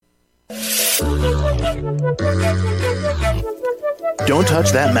Don't touch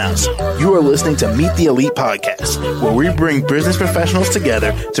that mouse. You are listening to Meet the Elite Podcast, where we bring business professionals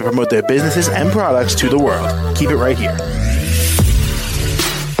together to promote their businesses and products to the world. Keep it right here.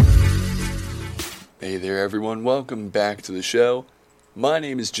 Hey there, everyone. Welcome back to the show. My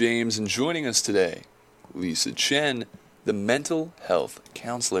name is James, and joining us today, Lisa Chen, the mental health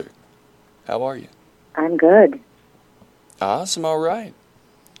counselor. How are you? I'm good. Awesome. All right.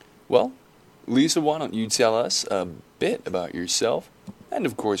 Well, Lisa, why don't you tell us a bit about yourself and,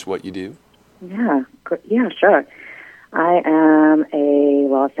 of course, what you do? Yeah, sure. I am a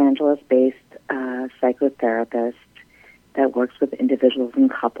Los Angeles-based psychotherapist that works with individuals and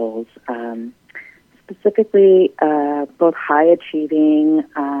couples, specifically both high-achieving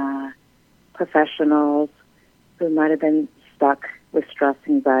professionals who might have been stuck with stress,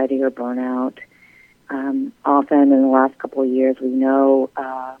 anxiety, or burnout. Often in the last couple of years, we know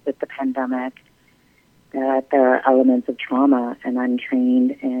with the pandemic that there are elements of trauma, and I'm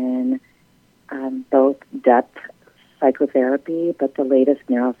trained in both depth psychotherapy, but the latest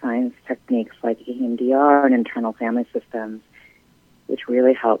neuroscience techniques like EMDR and internal family systems, which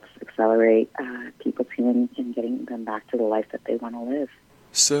really helps accelerate people's healing and getting them back to the life that they want to live.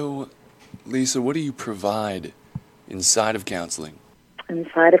 So, Lisa, what do you provide inside of counseling?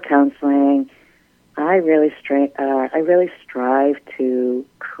 Inside of counseling, I really strive to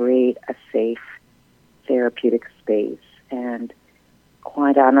create a safe therapeutic space, and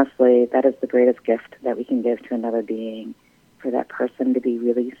quite honestly, that is the greatest gift that we can give to another being, for that person to be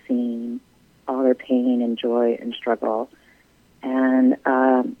really seen, all their pain and joy and struggle. And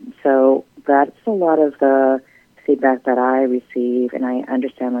so that's a lot of the feedback that I receive, and I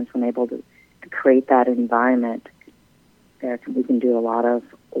understand once I'm able to create that environment, we can do a lot of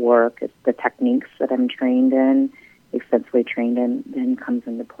work. It's the techniques that I'm trained in, extensively trained in, then comes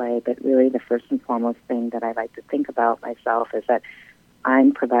into play. But really the first and foremost thing that I like to think about myself is that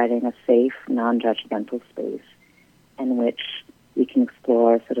I'm providing a safe, non-judgmental space in which we can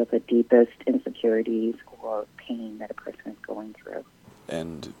explore sort of the deepest insecurities or pain that a person is going through.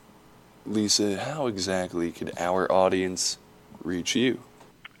 And Lisa, how exactly could our audience reach you?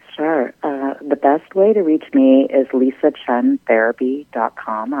 Sure. The best way to reach me is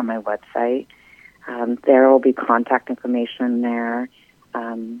lisachenTherapy.com on my website. There will be contact information there.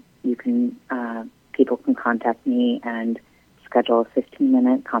 People can contact me and schedule a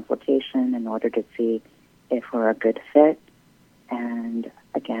 15-minute consultation in order to see if we're a good fit. And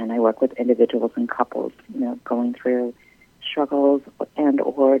again, I work with individuals and couples, going through struggles and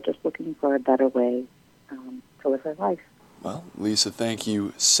or just looking for a better way to live their life. Well, Lisa, thank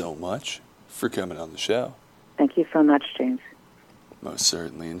you so much for coming on the show. Thank you so much, James. Most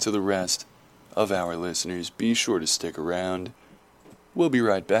certainly. And to the rest of our listeners, be sure to stick around. We'll be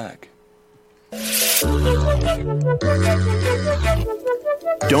right back.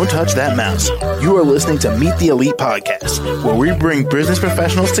 Don't touch that mouse. You are listening to Meet the Elite Podcast, where we bring business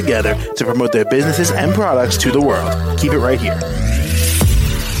professionals together to promote their businesses and products to the world. Keep it right here.